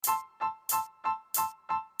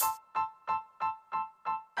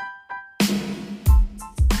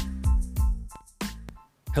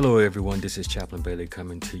Hello, everyone. This is Chaplain Bailey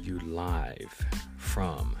coming to you live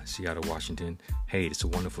from Seattle, Washington. Hey, it's a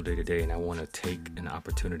wonderful day today, and I want to take an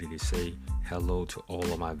opportunity to say hello to all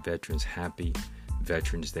of my veterans. Happy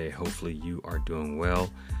Veterans Day. Hopefully, you are doing well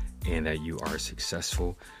and that you are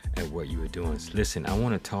successful at what you are doing. Listen, I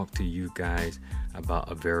want to talk to you guys about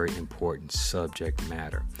a very important subject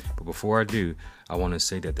matter. But before I do, I want to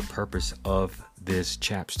say that the purpose of this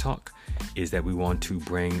Chaps Talk is that we want to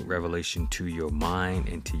bring revelation to your mind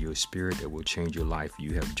and to your spirit that will change your life.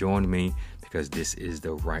 You have joined me because this is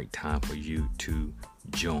the right time for you to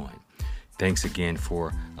join. Thanks again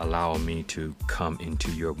for allowing me to come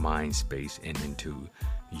into your mind space and into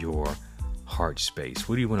your heart space.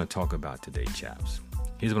 What do you want to talk about today, chaps?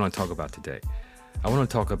 Here's what I want to talk about today. I want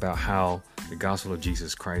to talk about how the gospel of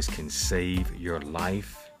Jesus Christ can save your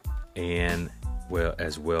life and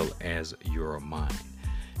as well as your mind.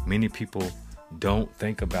 Many people don't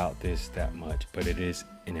think about this that much, but it is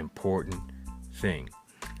an important thing.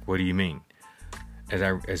 What do you mean?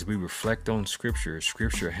 As we reflect on Scripture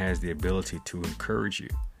has the ability to encourage you,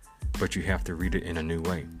 but you have to read it in a new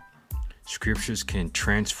way. Scriptures can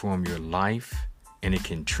transform your life, and it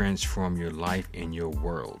can transform your life in your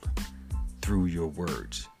world through your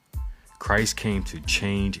words. Christ came to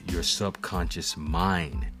change your subconscious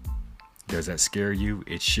mind. Does that scare you?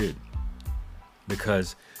 It should.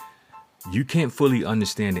 Because you can't fully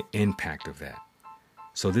understand the impact of that.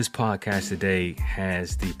 So this podcast today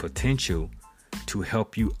has the potential to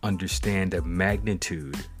help you understand the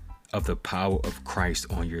magnitude of the power of Christ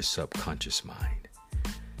on your subconscious mind.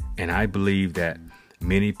 And I believe that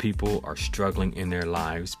many people are struggling in their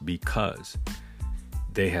lives because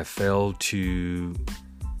they have failed to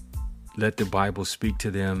let the Bible speak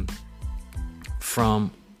to them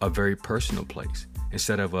from a very personal place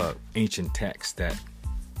instead of an ancient text that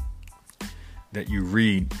you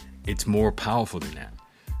read. It's more powerful than that,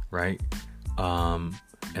 right?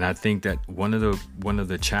 And I think that one of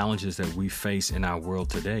the challenges that we face in our world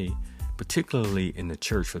today, particularly in the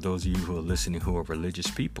church, for those of you who are listening who are religious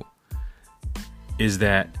people, is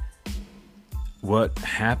that what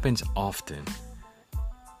happens often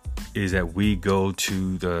is that we go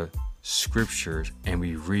to the scriptures and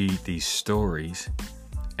we read these stories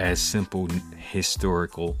as simple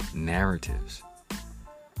historical narratives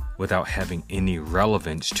without having any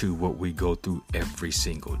relevance to what we go through every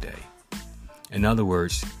single day. In other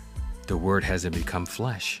words, the word hasn't become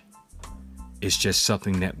flesh. It's just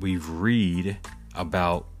something that we read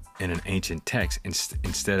about in an ancient text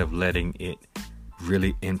instead of letting it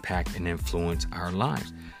really impact and influence our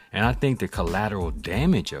lives. And I think the collateral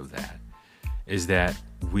damage of that is that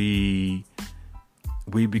we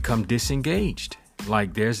become disengaged.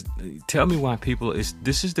 Like tell me why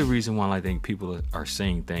this is the reason why I think people are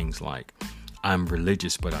saying things like, I'm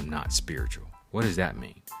religious, but I'm not spiritual. What does that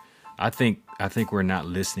mean? I think we're not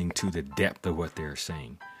listening to the depth of what they're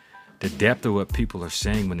saying. The depth of what people are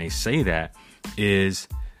saying when they say that is,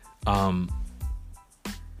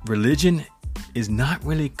 religion is not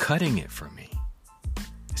really cutting it for me.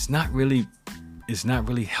 It's not really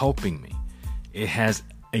helping me. It has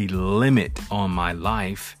a limit on my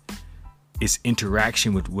life. Its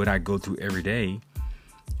interaction with what I go through every day,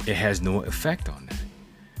 it has no effect on that.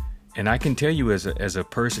 And I can tell you as a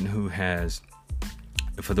person who has,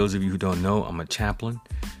 for those of you who don't know, I'm a chaplain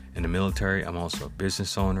in the military. I'm also a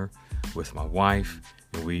business owner with my wife,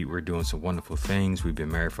 and we're doing some wonderful things. We've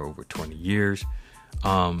been married for over 20 years.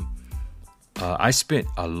 I spent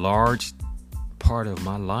a large part of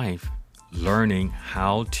my life learning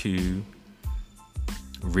how to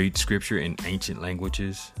read scripture in ancient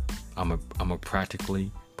languages. I'm a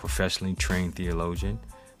practically professionally trained theologian,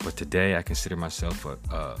 but today I consider myself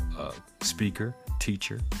a speaker,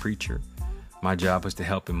 teacher, preacher. My job is to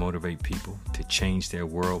help and motivate people to change their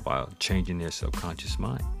world while changing their subconscious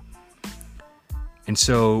mind. And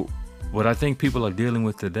so what I think people are dealing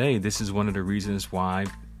with today, this is one of the reasons why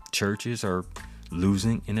churches are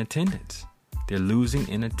losing in attendance. They're losing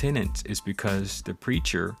in attendance is because the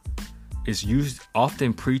preacher is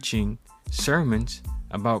often preaching sermons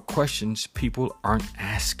about questions people aren't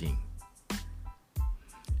asking.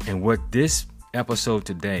 And what this episode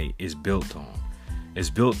today is built on is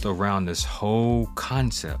built around this whole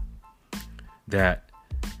concept that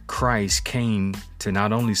Christ came to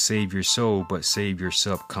not only save your soul, but save your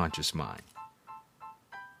subconscious mind.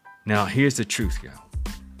 Now, here's the truth, y'all.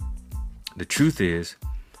 The truth is,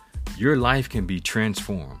 your life can be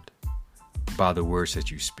transformed by the words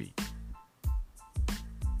that you speak.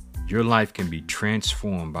 Your life can be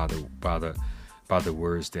transformed by the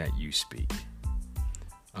words that you speak.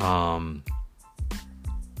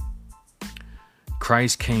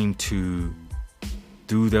 Christ came to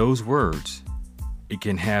through those words, it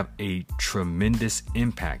can have a tremendous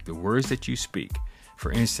impact. The words that you speak.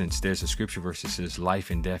 For instance, there's a scripture verse that says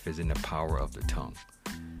life and death is in the power of the tongue.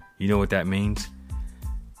 You know what that means?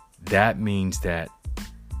 That means that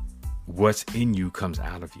what's in you comes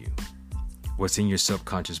out of you. What's in your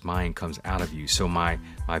subconscious mind comes out of you. So my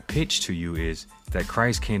pitch to you is that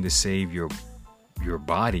Christ came to save your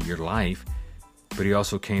body, your life, but he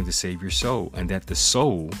also came to save your soul. And that the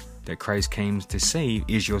soul that Christ came to save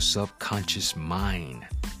is your subconscious mind.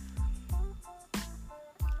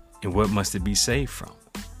 And what must it be saved from?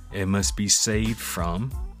 It must be saved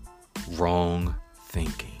from wrong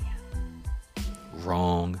thinking.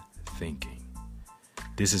 Wrong thinking.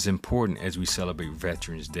 This is important as we celebrate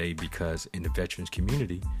Veterans Day, because in the veterans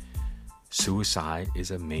community, suicide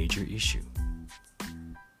is a major issue.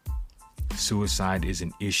 Suicide is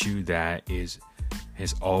an issue that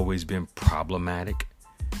has always been problematic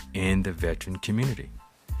in the veteran community.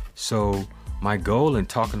 So my goal in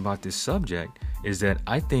talking about this subject is that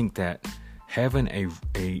I think that having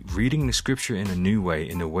a reading the scripture in a new way,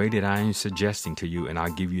 in the way that I am suggesting to you, and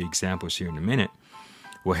I'll give you examples here in a minute,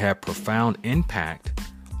 will have profound impact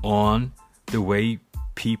on the way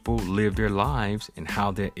people live their lives and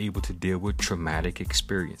how they're able to deal with traumatic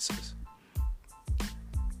experiences.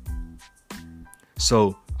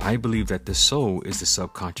 So I believe that the soul is the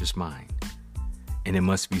subconscious mind, and it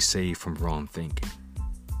must be saved from wrong thinking.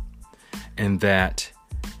 And that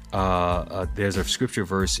there's a scripture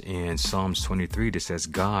verse in Psalms 23 that says,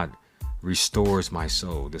 God restores my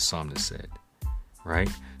soul, the psalmist said, right?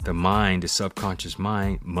 The mind, the subconscious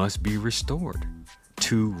mind, must be restored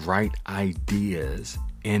to right ideas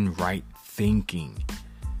and right thinking.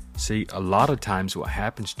 See, a lot of times what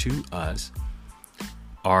happens to us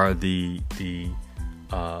are the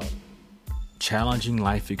challenging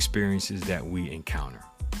life experiences that we encounter.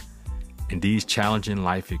 And these challenging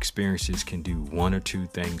life experiences can do one or two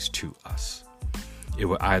things to us. It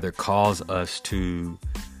will either cause us to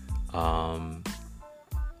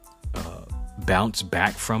bounce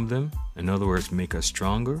back from them, in other words, make us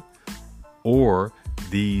stronger, or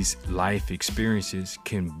these life experiences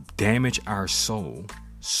can damage our soul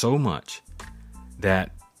so much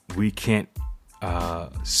that we can't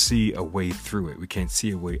see a way through it. We can't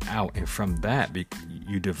see a way out. And from that,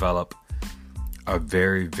 you develop a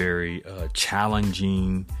very, very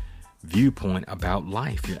challenging viewpoint about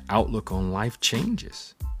life. Your outlook on life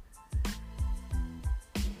changes,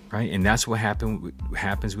 right? And that's what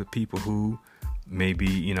happens with people who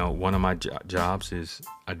maybe, one of my jobs is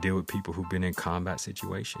I deal with people who've been in combat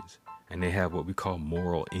situations and they have what we call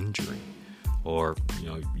moral injury, or,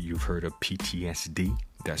 you've heard of PTSD.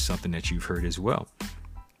 That's something that you've heard as well.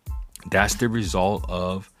 That's the result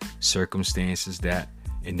of circumstances that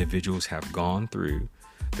individuals have gone through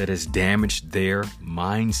that has damaged their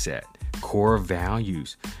mindset, core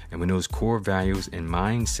values. And when those core values and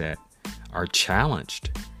mindset are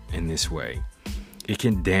challenged in this way, it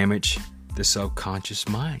can damage the subconscious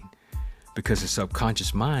mind, because the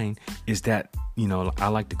subconscious mind is that, I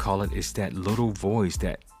like to call it's that little voice,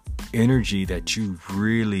 that energy that you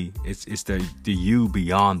really, it's the you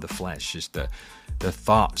beyond the flesh. It's the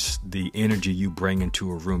thoughts, the energy you bring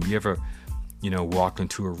into a room. You ever walked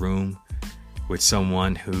into a room with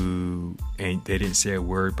someone who, and they didn't say a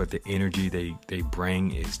word, but the energy they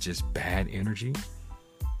bring is just bad energy?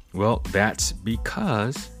 Well, that's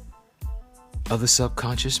because of the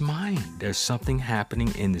subconscious mind. There's something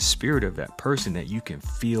happening in the spirit of that person that you can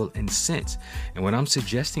feel and sense. And what I'm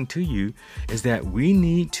suggesting to you is that we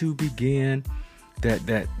need to begin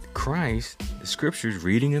that Christ, the scriptures,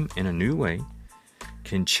 reading them in a new way,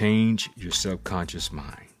 can change your subconscious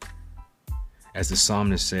mind. As the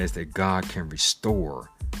psalmist says, that God can restore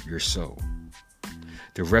your soul.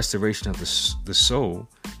 The restoration of the soul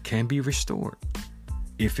can be restored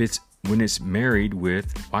when it's married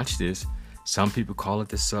with, watch this, some people call it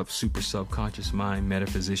the super subconscious mind.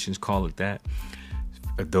 Metaphysicians call it that.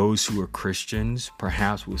 Those who are Christians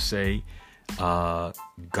perhaps will say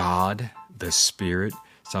God, the Spirit.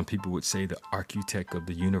 Some people would say the architect of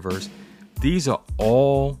the universe. These are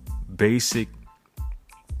all basic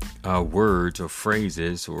words or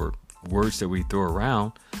phrases or words that we throw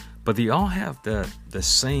around, but they all have the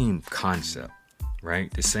same concept,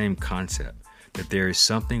 right? The same concept, that there is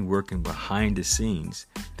something working behind the scenes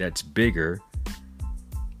that's bigger,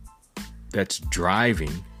 that's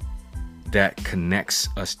driving, that connects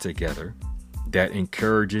us together, that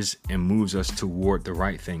encourages and moves us toward the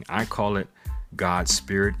right thing. I call it God's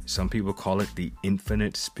Spirit. Some people call it the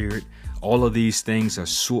infinite spirit. All of these things are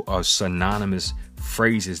synonymous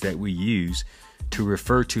phrases that we use to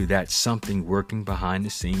refer to that something working behind the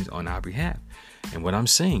scenes on our behalf. And what I'm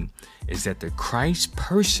saying is that the Christ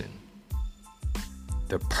person,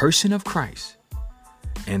 the person of Christ,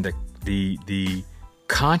 and the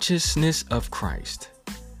consciousness of Christ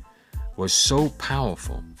was so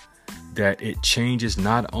powerful that it changes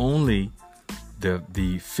not only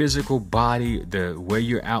the physical body, the way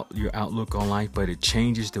your outlook on life, but it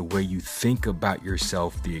changes the way you think about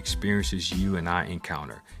yourself, the experiences you and I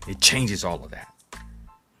encounter. It changes all of that,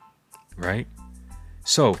 right?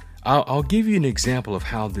 So I'll give you an example of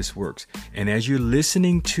how this works. And as you're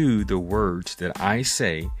listening to the words that I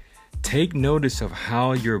say, take notice of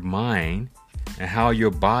how your mind and how your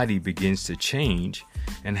body begins to change,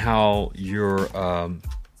 and how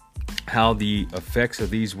how the effects of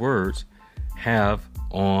these words have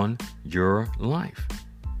on your life.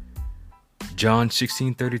 John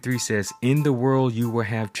 16:33 says, "In the world you will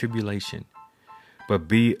have tribulation, but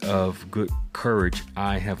be of good courage.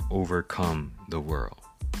 I have overcome the world."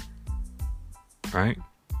 Right?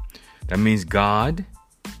 That means God,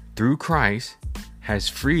 through Christ, has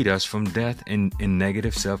freed us from death and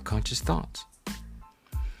negative self-conscious thoughts.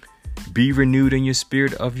 Be renewed in your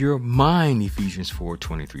spirit of your mind, Ephesians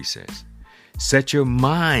 4:23 says. Set your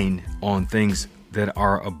mind on things that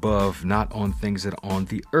are above, not on things that are on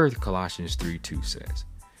the earth, Colossians 3:2 says.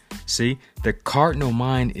 See, the carnal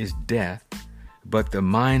mind is death, but the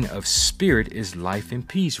mind of spirit is life and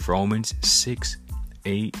peace. Romans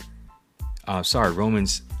 8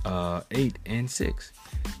 and 6,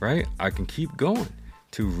 right? I can keep going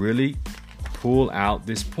to really pull out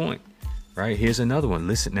this point, right? Here's another one.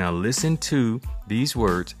 Listen to these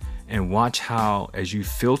words and watch how, as you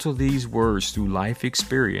filter these words through life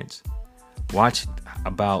experience, watch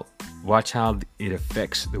how it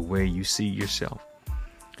affects the way you see yourself.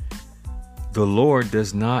 The Lord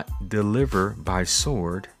does not deliver by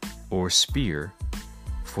sword or spear,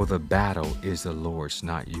 for the battle is the Lord's,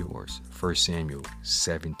 not yours. 1 Samuel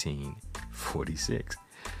 17:46.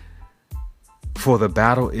 For the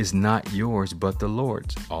battle is not yours, but the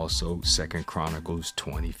Lord's. Also 2 Chronicles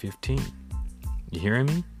 20:15. You hearing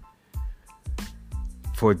me?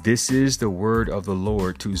 For this is the word of the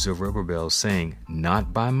Lord to Zerubbabel, saying,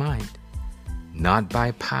 not by might, not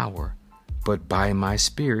by power, but by my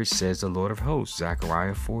spirit, says the Lord of hosts.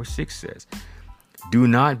 Zechariah 4:6 says, do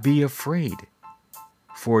not be afraid,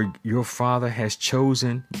 for your Father has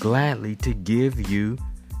chosen gladly to give you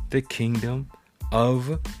the kingdom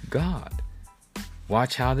of God.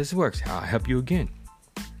 Watch how this works. I'll help you again.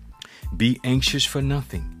 Be anxious for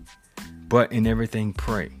nothing, but in everything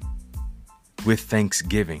pray with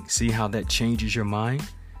thanksgiving. See how that changes your mind?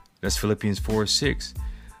 That's Philippians 4:6.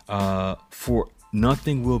 For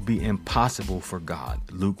nothing will be impossible for God.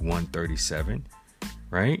 Luke 1:37.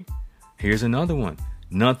 Right? Here's another one.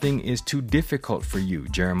 Nothing is too difficult for you.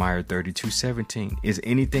 Jeremiah 32:17. Is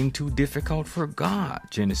anything too difficult for God?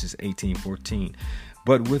 Genesis 18:14.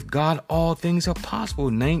 But with God, all things are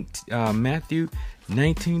possible. Matthew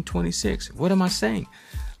 19:26. What am I saying?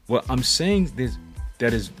 Well, I'm saying this,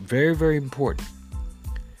 that is very, very important.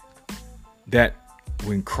 That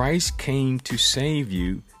when Christ came to save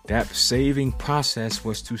you, that saving process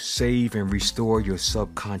was to save and restore your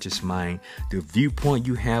subconscious mind, the viewpoint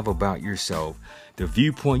you have about yourself, the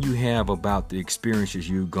viewpoint you have about the experiences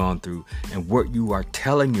you've gone through, and what you are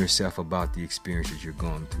telling yourself about the experiences you're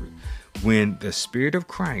going through. When the Spirit of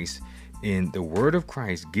Christ and the Word of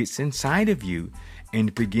Christ gets inside of you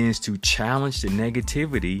and begins to challenge the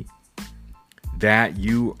negativity that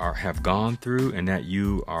you have gone through and that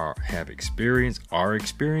you are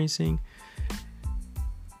experiencing,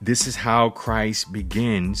 this is how Christ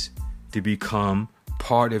begins to become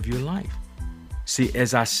part of your life. See,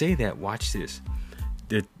 as I say that, watch this.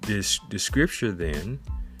 The scripture then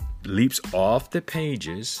leaps off the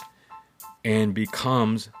pages and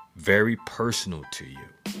becomes very personal to you.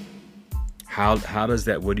 How does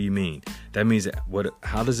that? What do you mean? That means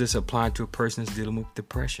how does this apply to a person that's dealing with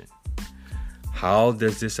depression? How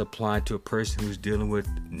does this apply to a person who's dealing with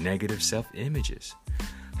negative self-images?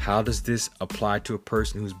 How does this apply to a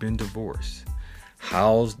person who's been divorced?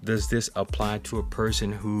 How does this apply to a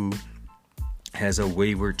person who has a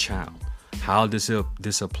wayward child? How does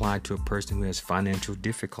this apply to a person who has financial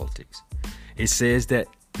difficulties? It says that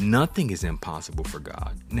nothing is impossible for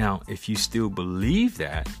God. Now, if you still believe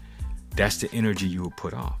that, that's the energy you will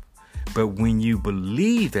put off. But when you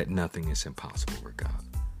believe that nothing is impossible for God,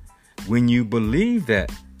 when you believe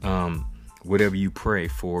that whatever you pray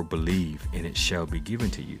for, believe, and it shall be given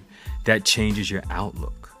to you, that changes your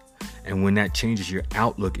outlook. And when that changes your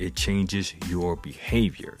outlook, it changes your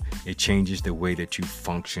behavior. It changes the way that you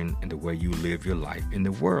function and the way you live your life in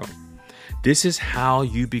the world. This is how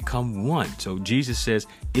you become one. So Jesus says,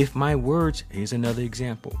 if my words, here's another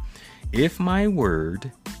example. If my words,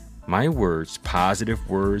 positive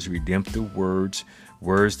words, redemptive words,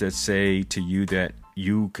 words that say to you that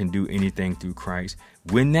you can do anything through Christ,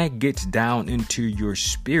 when that gets down into your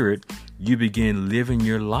spirit, you begin living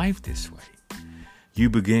your life this way. You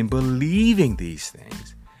begin believing these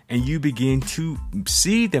things, and you begin to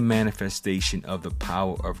see the manifestation of the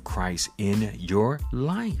power of Christ in your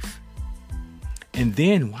life. And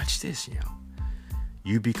then watch this,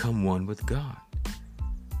 you become one with God.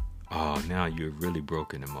 Oh, now you're really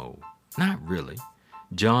broken the mold. Not really.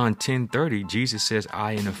 John 10:30, Jesus says,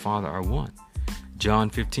 I and the Father are one. John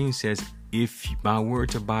 15 says, if my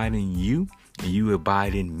words abide in you and you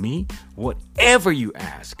abide in me, whatever you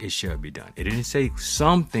ask, it shall be done. It didn't say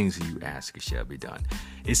some things you ask, it shall be done.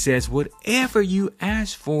 It says, whatever you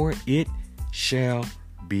ask for, it shall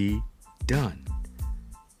be done.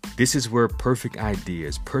 This is where perfect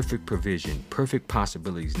ideas, perfect provision, perfect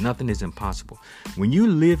possibilities, nothing is impossible. When you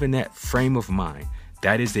live in that frame of mind,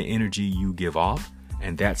 that is the energy you give off,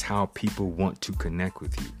 and that's how people want to connect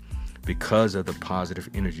with you. Because of the positive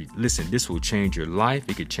energy. Listen, this will change your life.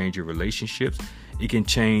 It can change your relationships. It can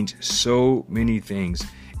change so many things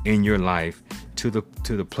in your life to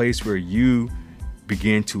the place where you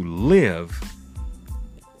begin to live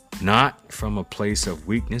not from a place of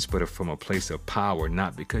weakness, but from a place of power,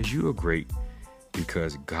 not because you are great,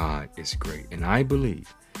 because God is great. And I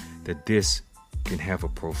believe that this can have a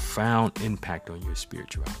profound impact on your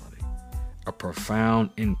spirituality. A profound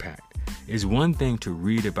impact. It's one thing to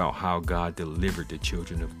read about how God delivered the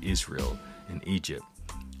children of Israel in Egypt.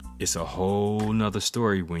 It's a whole nother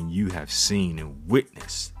story when you have seen and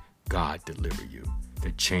witnessed God deliver you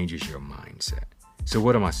that changes your mindset. So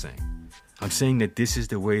what am I saying? I'm saying that this is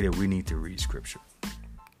the way that we need to read scripture.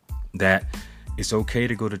 That it's okay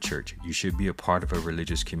to go to church. You should be a part of a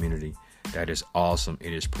religious community. That is awesome.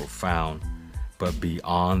 It is profound. But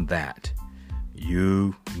beyond that,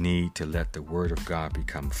 you need to let the word of God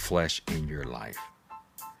become flesh in your life.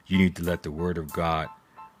 You need to let the word of God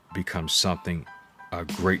become something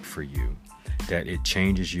great for you, that it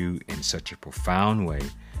changes you in such a profound way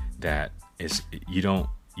that you don't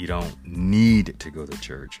need to go to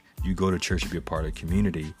church. You go to church to be a part of the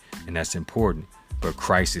community, and that's important. But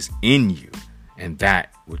Christ is in you, and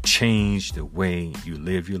that will change the way you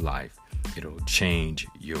live your life. It'll change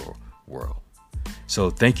your world. So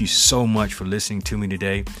thank you so much for listening to me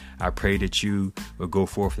today. I pray that you will go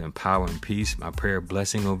forth in power and peace. My prayer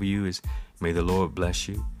blessing over you is, may the Lord bless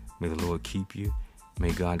you. May the Lord keep you.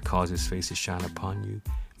 May God cause his face to shine upon you.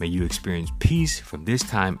 May you experience peace from this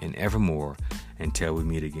time and evermore until we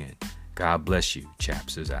meet again. God bless you.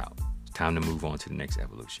 Chaps is out. It's time to move on to the next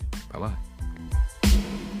evolution. Bye-bye.